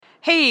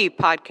Hey,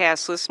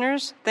 podcast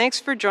listeners. Thanks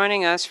for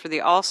joining us for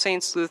the All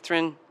Saints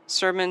Lutheran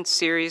Sermon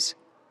Series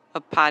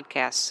of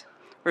podcasts.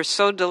 We're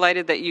so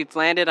delighted that you've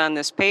landed on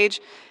this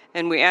page,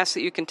 and we ask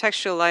that you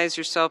contextualize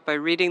yourself by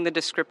reading the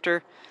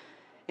descriptor.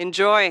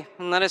 Enjoy,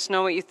 and let us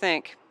know what you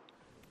think.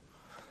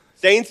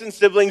 Saints and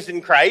siblings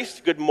in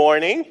Christ, good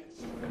morning,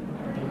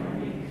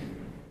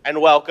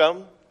 and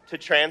welcome to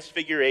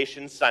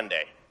Transfiguration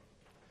Sunday.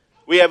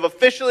 We have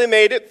officially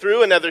made it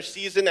through another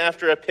season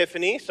after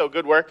Epiphany, so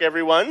good work,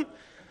 everyone.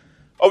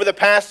 Over the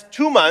past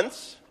 2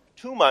 months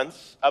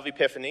of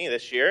Epiphany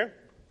this year,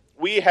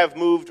 we have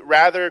moved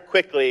rather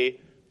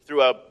quickly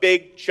through a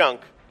big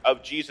chunk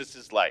of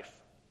Jesus' life.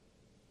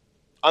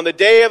 On the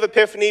day of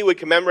Epiphany, we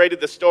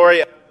commemorated the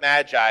story of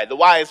Magi, the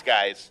wise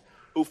guys,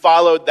 who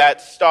followed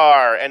that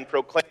star and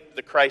proclaimed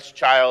the Christ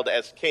child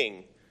as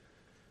king.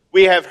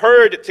 We have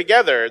heard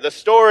together the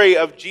story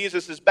of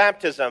Jesus'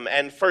 baptism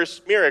and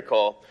first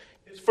miracle,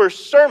 his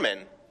first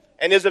sermon,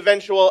 and his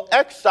eventual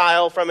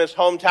exile from his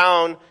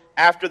hometown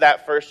after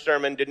that first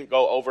sermon didn't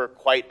go over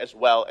quite as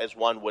well as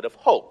one would have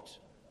hoped.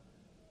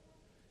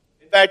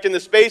 In fact, in the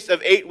space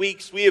of 8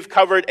 weeks, we have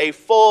covered a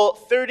full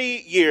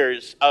 30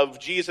 years of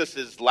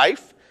Jesus'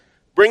 life,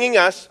 bringing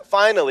us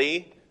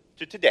finally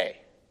to today,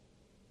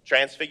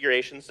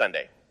 Transfiguration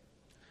Sunday.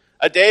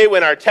 A day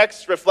when our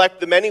texts reflect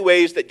the many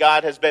ways that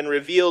God has been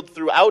revealed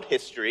throughout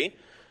history,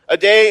 a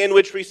day in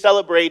which we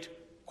celebrate,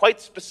 quite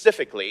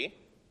specifically,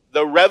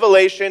 the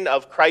revelation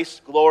of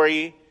Christ's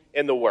glory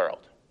in the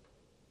world.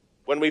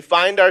 When we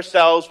find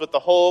ourselves with the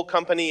whole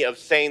company of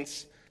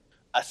saints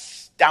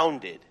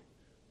astounded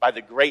by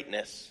the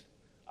greatness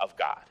of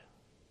God.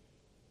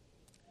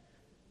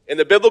 In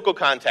the biblical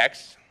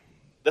context,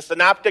 the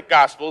synoptic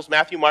Gospels,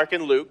 Matthew, Mark,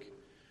 and Luke,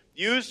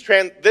 use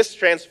this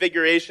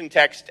transfiguration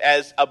text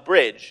as a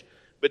bridge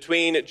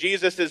between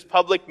Jesus'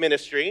 public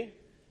ministry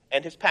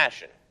and his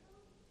passion.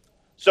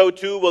 So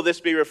too will this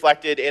be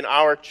reflected in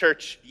our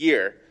church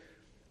year.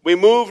 We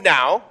move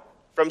now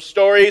from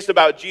stories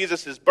about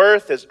Jesus'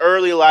 birth, his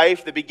early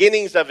life, the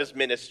beginnings of his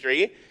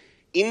ministry,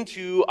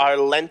 into our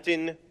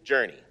Lenten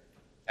journey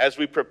as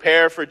we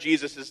prepare for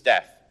Jesus'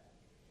 death.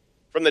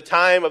 From the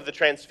time of the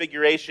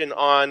Transfiguration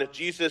on,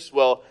 Jesus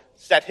will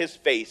set his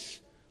face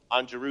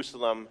on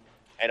Jerusalem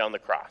and on the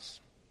cross.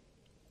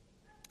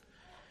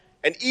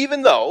 And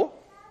even though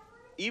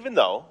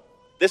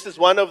this is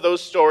one of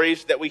those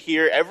stories that we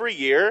hear every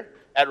year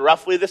at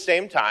roughly the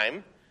same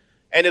time,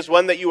 and is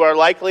one that you are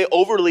likely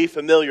overly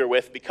familiar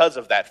with because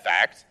of that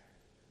fact,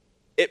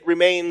 it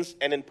remains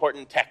an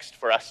important text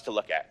for us to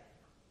look at,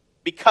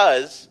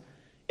 because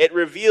it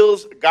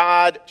reveals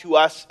God to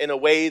us in a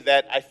way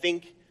that I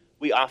think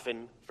we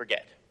often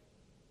forget.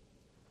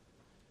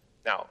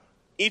 Now,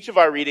 each of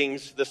our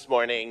readings this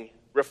morning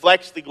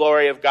reflects the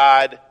glory of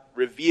God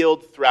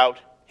revealed throughout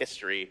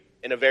history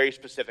in a very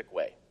specific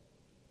way.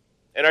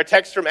 In our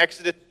text from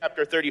Exodus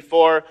chapter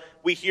 34,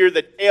 we hear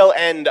the tail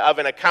end of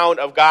an account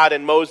of God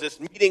and Moses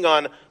meeting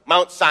on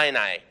Mount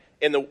Sinai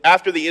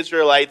after the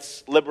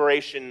Israelites'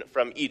 liberation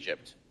from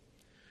Egypt.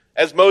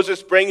 As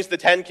Moses brings the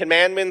 10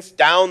 Commandments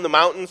down the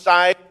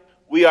mountainside,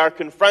 we are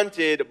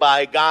confronted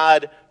by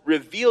God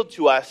revealed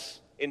to us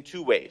in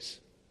 2 ways.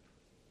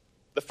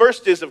 The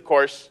first is, of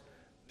course,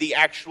 the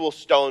actual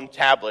stone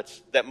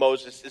tablets that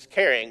Moses is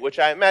carrying, which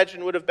I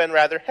imagine would have been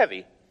rather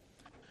heavy.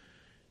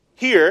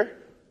 Here,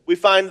 we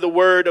find the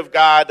word of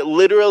God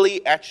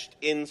literally etched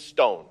in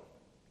stone.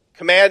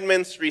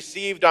 Commandments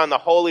received on the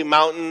holy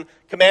mountain,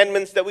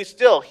 commandments that we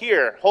still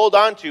here hold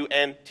on to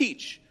and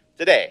teach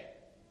today.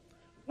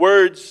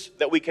 Words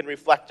that we can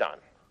reflect on.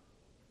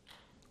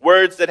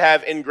 Words that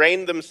have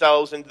ingrained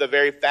themselves into the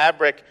very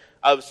fabric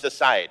of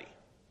society.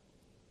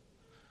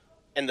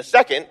 And the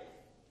second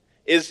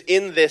is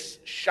in this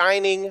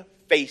shining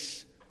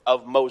face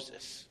of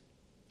Moses.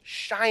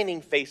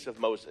 Shining face of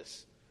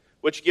Moses,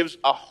 which gives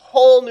a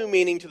whole new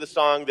meaning to the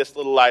song, This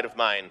Little Light of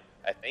Mine,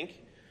 I think,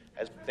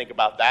 as we think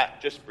about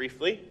that just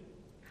briefly.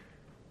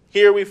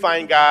 Here we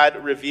find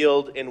God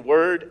revealed in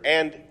word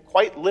and,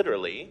 quite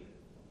literally,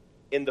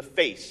 in the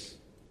face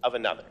of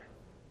another.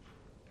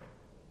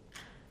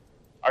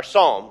 Our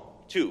psalm,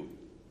 too,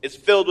 is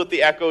filled with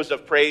the echoes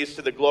of praise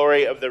to the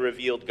glory of the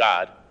revealed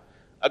God,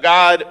 a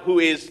God who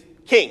is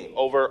king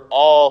over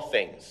all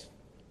things,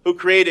 who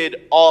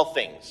created all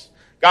things,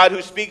 God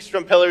who speaks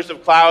from pillars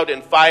of cloud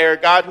and fire,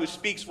 God who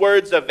speaks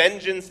words of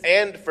vengeance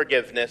and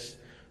forgiveness,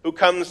 who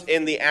comes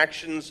in the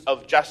actions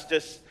of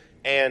justice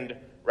and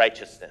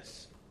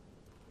righteousness.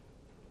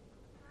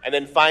 And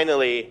then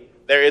finally,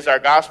 there is our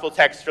gospel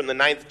text from the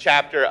 9th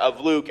chapter of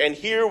Luke, and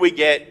here we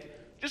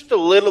get just a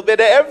little bit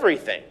of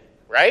everything,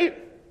 right?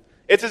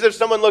 It's as if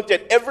someone looked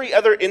at every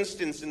other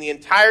instance in the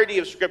entirety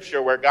of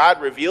Scripture where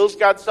God reveals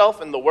God's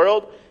self in the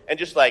world and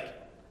just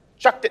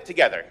chucked it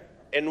together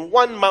in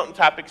one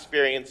mountaintop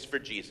experience for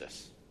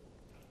Jesus.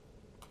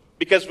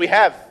 Because we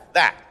have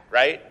that,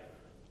 right?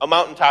 A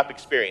mountaintop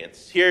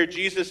experience. Here,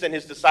 Jesus and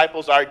his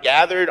disciples are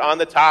gathered on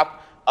the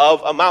top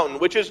of a mountain,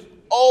 which is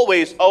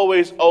always,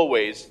 always,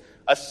 always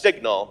a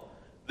signal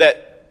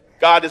that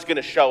God is going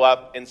to show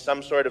up in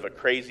some sort of a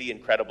crazy,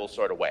 incredible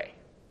sort of way.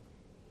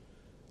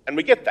 And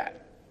we get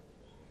that.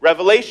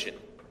 Revelation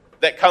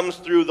that comes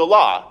through the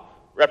law,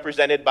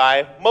 represented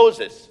by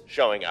Moses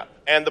showing up,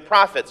 and the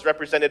prophets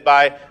represented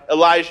by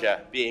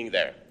Elijah being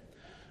there.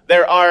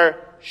 There are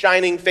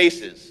shining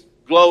faces,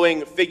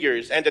 glowing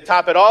figures, and to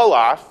top it all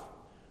off,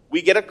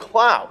 we get a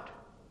cloud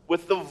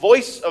with the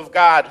voice of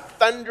God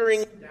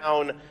thundering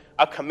down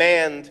a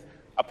command,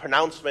 a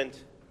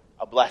pronouncement,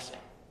 a blessing.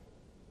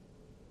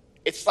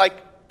 It's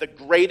like the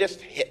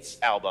greatest hits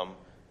album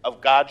of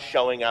God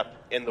showing up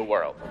in the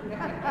world.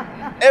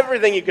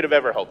 Everything you could have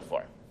ever hoped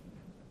for.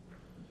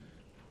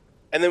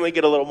 And then we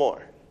get a little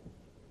more.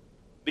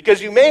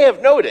 Because you may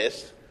have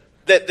noticed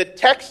that the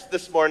text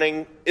this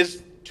morning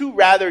is two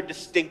rather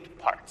distinct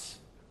parts,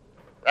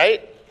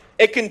 right?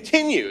 It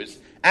continues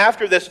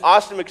after this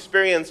awesome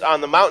experience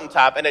on the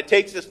mountaintop, and it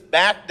takes us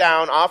back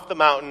down off the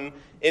mountain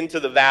into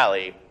the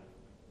valley.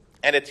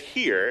 And it's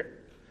here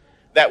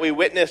that we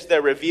witness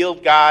the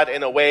revealed God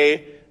in a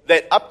way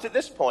that up to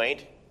this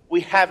point,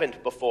 we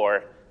haven't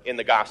before in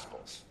the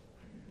Gospels.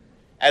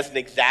 As an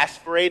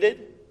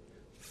exasperated,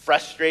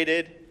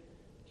 frustrated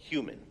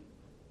human.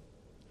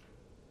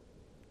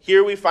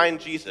 Here we find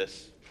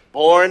Jesus,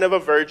 born of a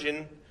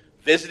virgin,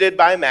 visited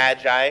by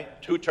magi,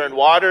 who turn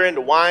water into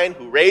wine,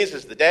 who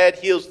raises the dead,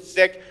 heals the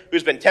sick,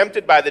 who's been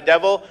tempted by the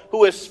devil,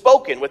 who has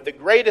spoken with the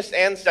greatest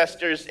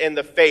ancestors in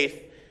the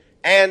faith,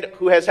 and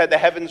who has had the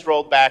heavens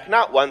rolled back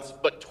not once,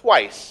 but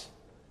twice,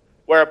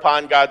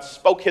 whereupon God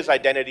spoke his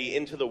identity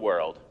into the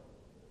world.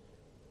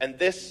 And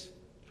this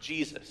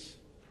Jesus,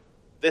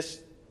 this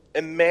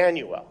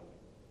Emmanuel,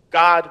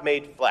 God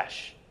made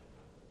flesh,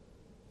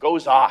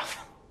 goes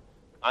off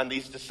on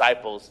these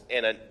disciples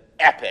in an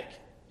epic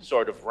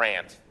sort of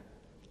rant,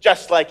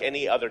 just like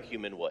any other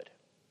human would.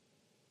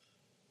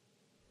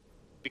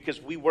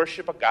 Because we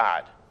worship a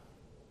God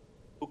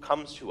who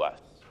comes to us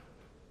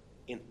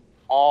in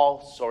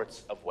all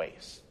sorts of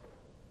ways,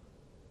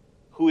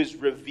 who is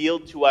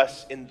revealed to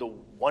us in the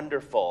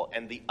wonderful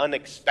and the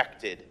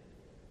unexpected,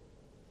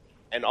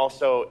 and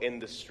also in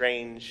the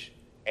strange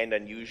and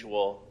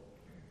unusual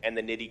and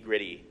the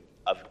nitty-gritty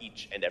of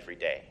each and every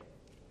day.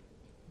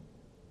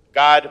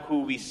 God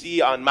who we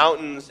see on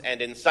mountains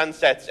and in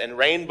sunsets and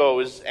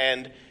rainbows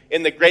and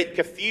in the great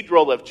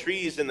cathedral of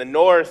trees in the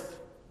north.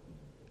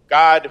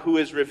 God who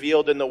is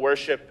revealed in the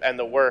worship and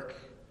the work,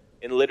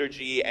 in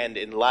liturgy and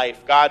in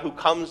life. God who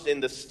comes in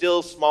the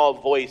still small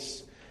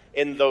voice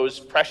in those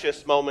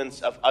precious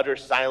moments of utter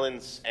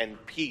silence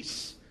and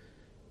peace,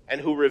 and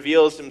who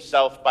reveals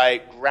himself by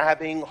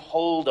grabbing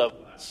hold of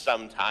us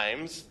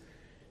sometimes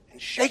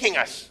and shaking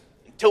us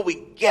until we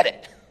get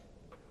it.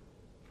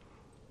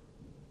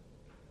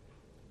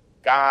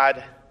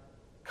 God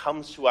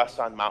comes to us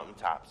on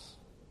mountaintops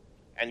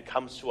and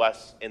comes to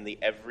us in the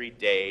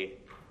everyday,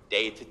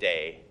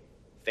 day-to-day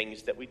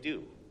things that we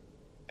do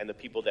and the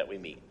people that we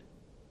meet,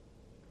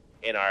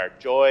 in our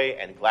joy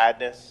and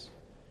gladness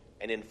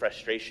and in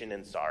frustration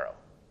and sorrow.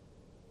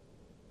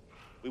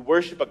 We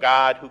worship a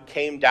God who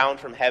came down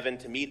from heaven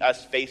to meet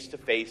us face to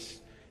face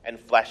and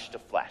flesh to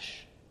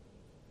flesh.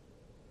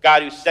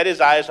 God who set his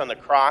eyes on the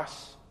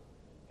cross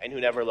and who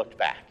never looked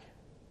back.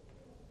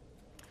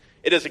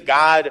 It is a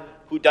God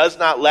who does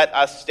not let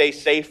us stay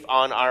safe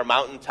on our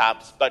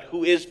mountaintops, but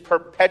who is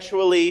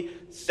perpetually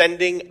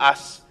sending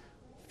us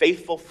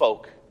faithful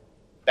folk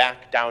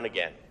back down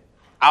again,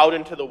 out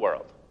into the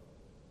world,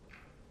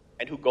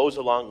 and who goes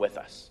along with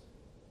us.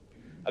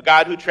 A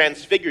God who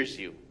transfigures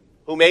you,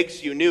 who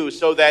makes you new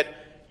so that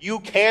you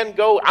can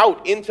go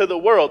out into the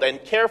world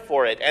and care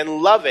for it and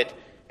love it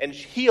and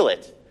heal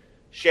it,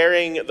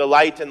 sharing the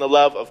light and the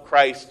love of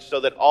Christ so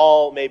that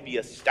all may be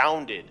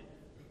astounded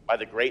by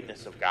the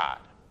greatness of God.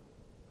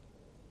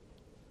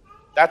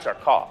 That's our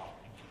call,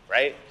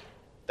 right?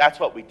 That's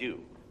what we do.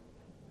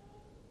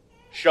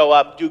 Show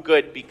up, do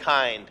good, be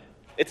kind.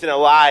 It's an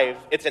alive,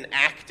 it's an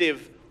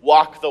active,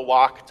 walk the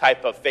walk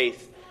type of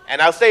faith.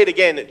 And I'll say it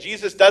again,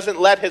 Jesus doesn't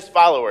let his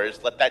followers,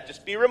 let that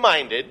just be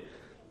reminded,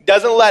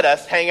 doesn't let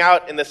us hang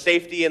out in the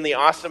safety and the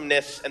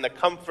awesomeness and the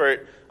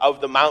comfort of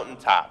the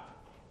mountaintop.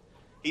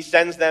 He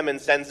sends them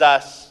and sends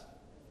us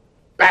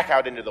back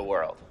out into the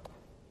world.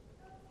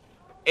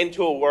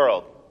 Into a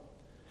world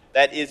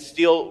that is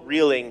still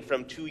reeling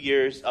from 2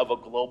 years of a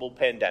global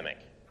pandemic,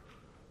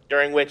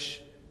 during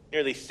which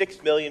nearly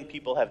 6 million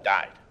people have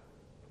died,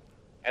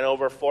 and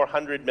over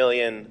 400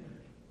 million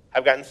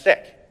have gotten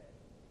sick.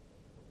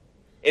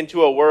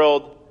 Into a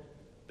world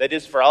that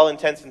is, for all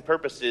intents and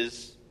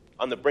purposes,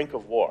 on the brink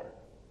of war.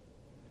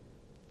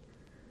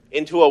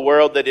 Into a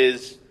world that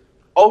is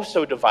oh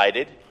so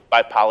divided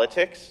by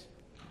politics.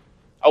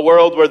 A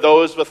world where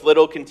those with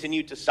little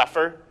continue to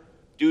suffer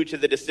due to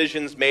the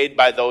decisions made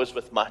by those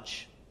with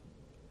much.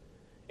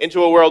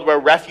 Into a world where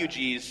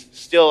refugees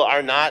still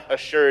are not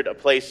assured a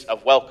place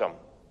of welcome.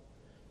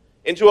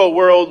 Into a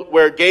world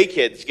where gay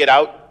kids get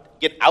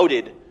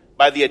outed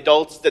by the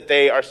adults that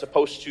they are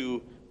supposed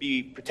to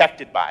be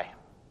protected by.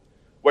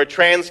 Where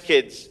trans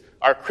kids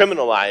are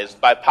criminalized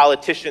by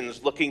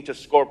politicians looking to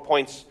score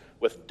points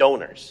with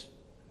donors.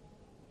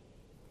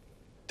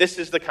 This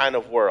is the kind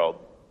of world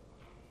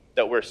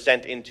that we're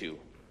sent into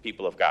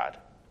people of God.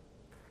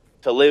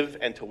 To live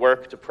and to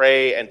work, to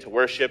pray and to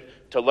worship,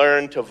 to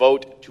learn, to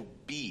vote, to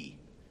be.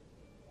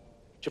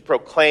 To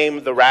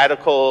proclaim the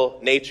radical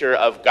nature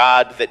of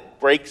God that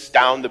breaks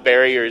down the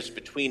barriers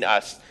between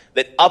us,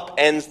 that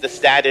upends the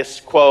status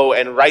quo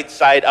and right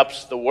side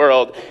ups the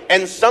world,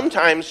 and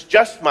sometimes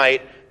just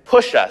might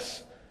push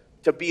us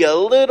to be a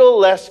little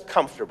less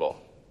comfortable,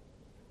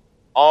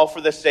 all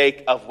for the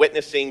sake of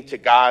witnessing to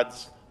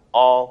God's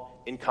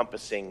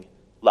all-encompassing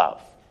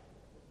love.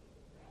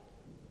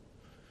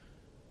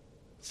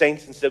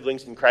 Saints and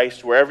siblings in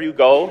Christ, wherever you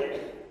go,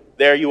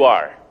 there you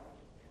are.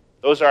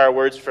 Those are our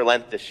words for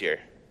Lent this year.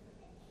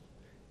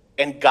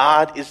 And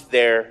God is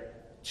there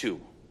too.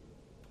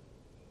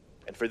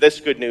 And for this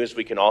good news,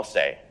 we can all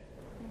say,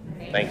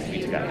 thanks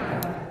be to God.